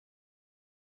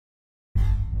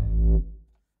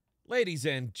Ladies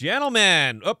and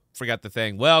gentlemen, forgot the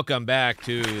thing. Welcome back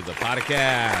to the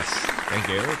podcast. Thank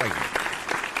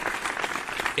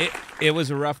you. It was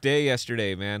a rough day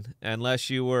yesterday, man. Unless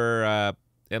you were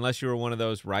one of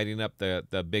those riding up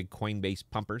the big Coinbase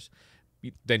pumpers,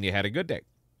 then you had a good day.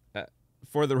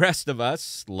 For the rest of us,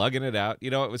 slugging it out,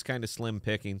 it was kind of slim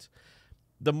pickings.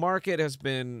 The market it's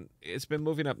been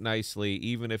moving up nicely,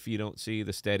 even if you don't see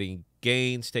the steady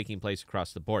gains taking place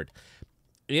across the board.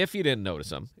 If you didn't notice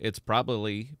them, it's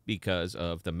probably because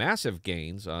of the massive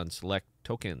gains on select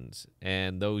tokens,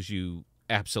 and those you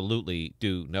absolutely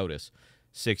do notice.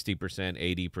 60%,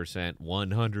 80%,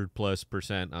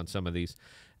 100+% on some of these.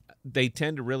 They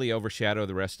tend to really overshadow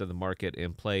the rest of the market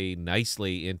and play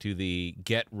nicely into the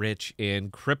get rich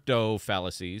in crypto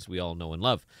fallacies we all know and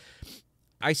love.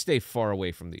 I stay far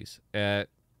away from these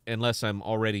unless I'm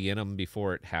already in them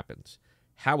before it happens.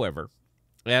 However,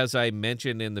 as I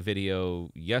mentioned in the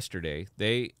video yesterday,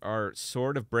 they are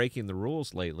sort of breaking the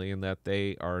rules lately in that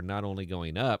they are not only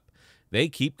going up, they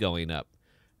keep going up.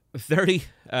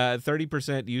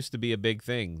 30% used to be a big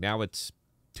thing. Now it's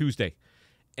Tuesday,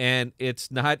 and it's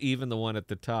not even the one at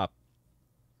the top.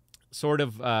 Sort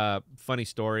of funny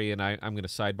story, and I'm going to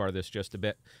sidebar this just a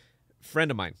bit.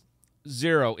 Friend of mine,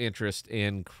 zero interest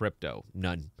in crypto,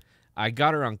 none. I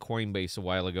got her on Coinbase a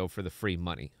while ago for the free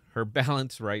money. Her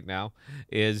balance right now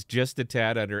is just a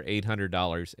tad under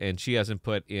 $800, and she hasn't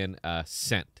put in a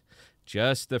cent.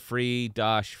 Just the free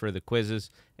dosh for the quizzes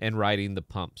and riding the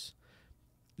pumps.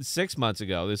 6 months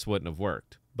ago, this wouldn't have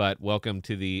worked, but welcome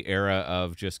to the era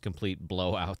of just complete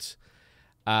blowouts.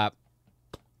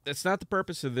 That's not the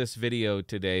purpose of this video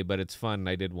today, but it's fun, and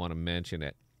I did want to mention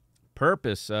it.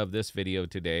 Purpose of this video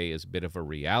today is a bit of a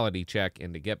reality check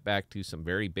and to get back to some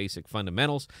very basic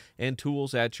fundamentals and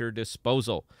tools at your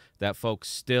disposal that folks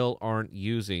still aren't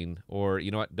using or,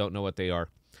 don't know what they are.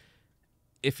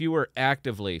 If you were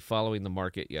actively following the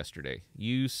market yesterday,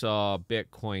 you saw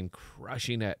Bitcoin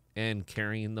crushing it and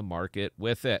carrying the market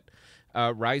with it.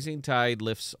 Rising tide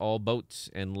lifts all boats,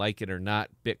 and like it or not,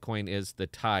 Bitcoin is the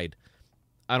tide.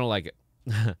 I don't like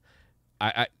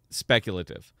it.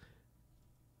 Speculative.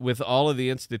 With all of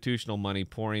the institutional money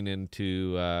pouring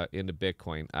into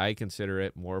Bitcoin, I consider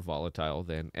it more volatile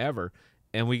than ever,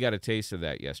 and we got a taste of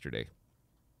that yesterday.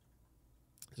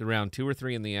 It's around 2 or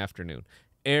 3 in the afternoon.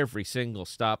 Every single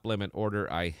stop limit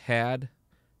order I had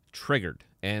triggered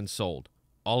and sold,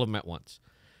 all of them at once.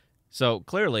 So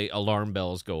clearly, alarm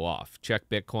bells go off. Check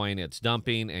Bitcoin, it's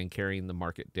dumping and carrying the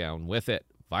market down with it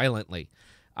violently.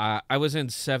 I was in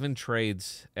 7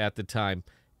 trades at the time,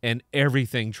 and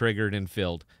everything triggered and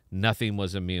filled. Nothing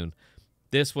was immune.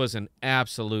 This was an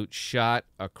absolute shot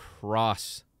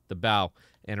across the bow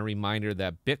and a reminder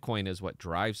that Bitcoin is what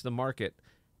drives the market,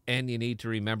 and you need to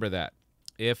remember that.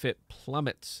 If it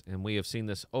plummets, and we have seen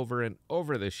this over and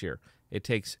over this year, it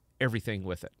takes everything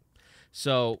with it.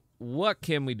 So what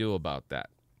can we do about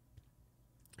that?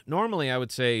 Normally, I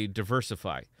would say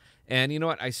diversify. And you know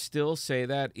what? I still say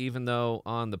that even though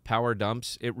on the power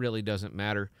dumps, it really doesn't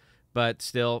matter. But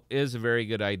still is a very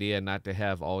good idea not to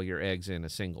have all your eggs in a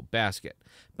single basket.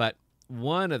 But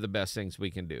one of the best things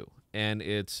we can do, and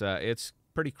it's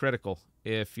pretty critical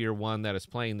if you're one that is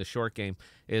playing the short game,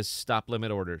 is stop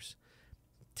limit orders.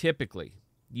 Typically,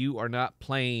 you are not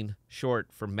playing short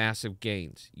for massive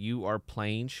gains. You are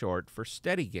playing short for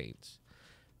steady gains.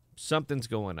 Something's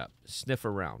going up. Sniff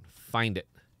around. Find it.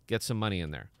 Get some money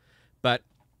in there. But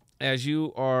as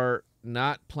you are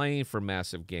not playing for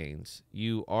massive gains,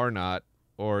 you are not,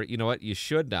 or you know what, you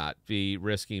should not be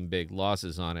risking big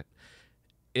losses on it.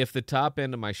 If the top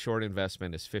end of my short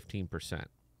investment is 15%,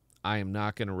 I am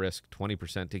not going to risk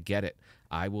 20% to get it.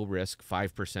 I will risk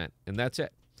 5%, and that's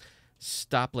it.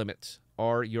 Stop limits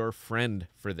are your friend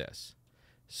for this.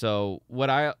 So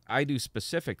what I do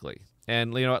specifically,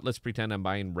 and you know what, let's pretend I'm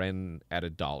buying REN at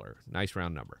 $1. Nice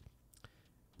round number.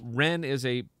 REN is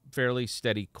a fairly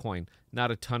steady coin,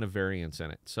 not a ton of variance in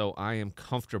it. So I am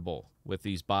comfortable with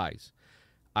these buys.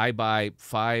 I buy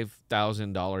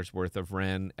 $5,000 worth of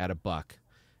REN at $1.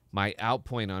 My out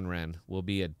point on REN will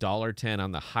be $1.10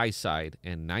 on the high side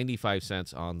and 95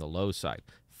 cents on the low side.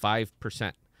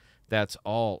 5%. That's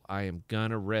all I am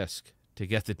going to risk to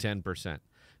get the 10%.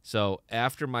 So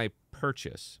after my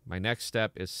purchase, my next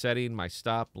step is setting my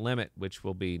stop limit, which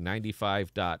will be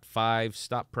 95.5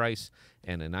 stop price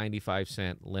and a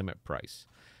 95-cent limit price.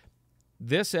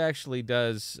 This actually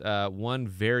does one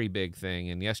very big thing,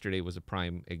 and yesterday was a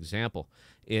prime example.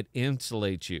 It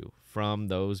insulates you from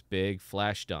those big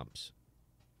flash dumps.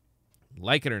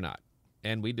 Like it or not,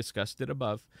 and we discussed it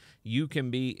above, you can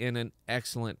be in an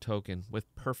excellent token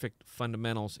with perfect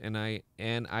fundamentals and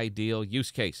an ideal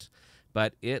use case.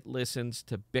 but it listens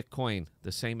to Bitcoin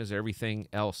the same as everything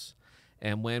else.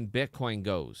 And when Bitcoin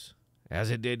goes, as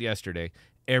it did yesterday,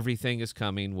 everything is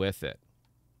coming with it.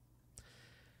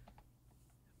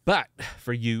 But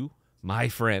for you, my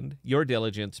friend, your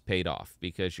diligence paid off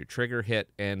because your trigger hit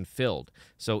and filled.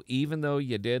 So even though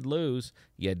you did lose,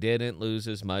 you didn't lose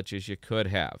as much as you could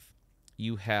have.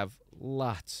 You have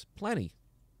lots, plenty,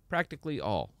 practically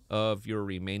all of your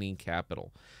remaining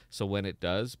capital. So when it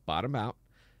does bottom out,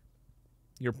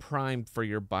 you're primed for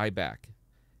your buyback.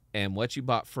 And what you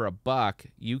bought for $1,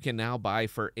 you can now buy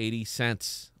for 80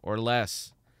 cents or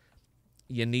less.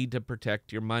 You need to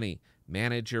protect your money,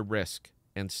 manage your risk,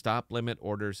 and stop limit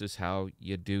orders is how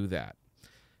you do that.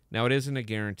 Now, it isn't a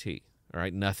guarantee, all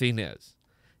right? Nothing is.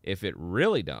 If it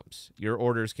really dumps, your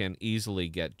orders can easily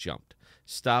get jumped.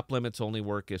 Stop limits only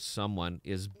work if someone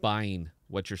is buying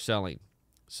what you're selling.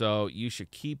 So you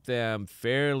should keep them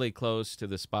fairly close to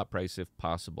the spot price if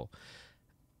possible.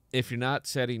 If you're not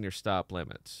setting your stop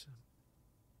limits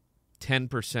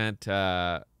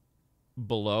 10%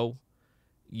 below,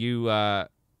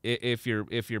 if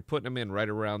you're putting them in right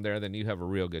around there, then you have a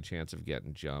real good chance of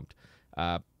getting jumped.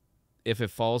 If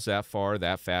it falls that far,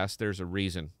 that fast, there's a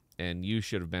reason, and you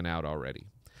should have been out already.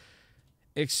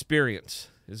 Experience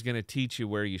is going to teach you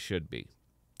where you should be.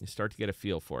 You start to get a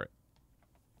feel for it.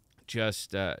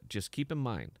 Just keep in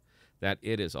mind that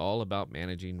it is all about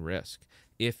managing risk.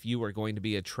 If you are going to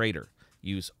be a trader,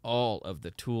 use all of the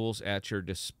tools at your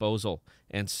disposal,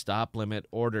 and stop limit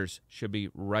orders should be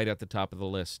right at the top of the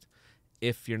list.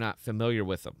 If you're not familiar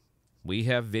with them, we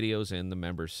have videos in the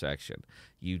members section.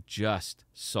 You just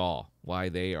saw why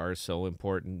they are so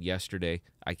important yesterday.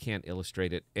 I can't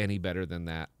illustrate it any better than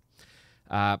that.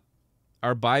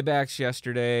 Our buybacks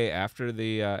yesterday after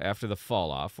the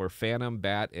fall off were Phantom,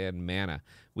 Bat, and Mana.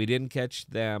 We didn't catch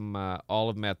them, all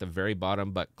of them at the very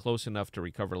bottom, but close enough to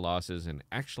recover losses and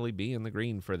actually be in the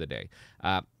green for the day.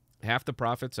 Half the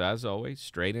profits, as always,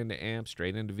 straight into AMP,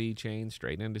 straight into VeChain,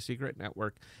 straight into Secret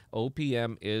Network.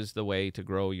 OPM is the way to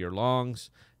grow your longs.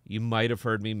 You might have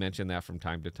heard me mention that from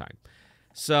time to time.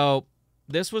 So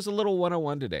this was a little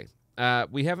 101 today.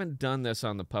 We haven't done this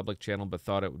on the public channel, but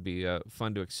thought it would be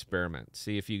fun to experiment,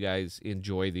 see if you guys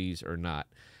enjoy these or not.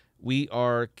 We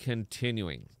are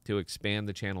continuing to expand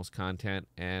the channel's content,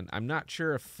 and I'm not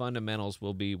sure if fundamentals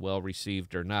will be well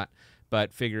received or not,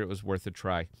 but figure it was worth a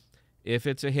try. If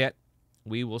it's a hit,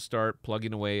 we will start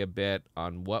plugging away a bit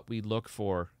on what we look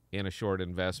for in a short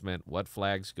investment, what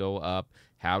flags go up,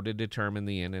 how to determine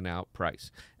the in and out price.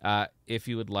 If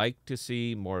you would like to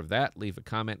see more of that, leave a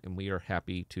comment, and we are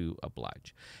happy to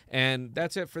oblige. And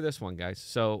that's it for this one, guys.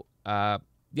 So,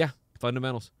 yeah,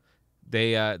 fundamentals.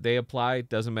 They apply.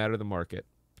 Doesn't matter the market.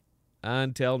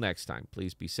 Until next time,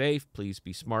 please be safe. Please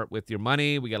be smart with your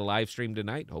money. We got a live stream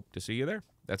tonight. Hope to see you there.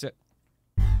 That's it.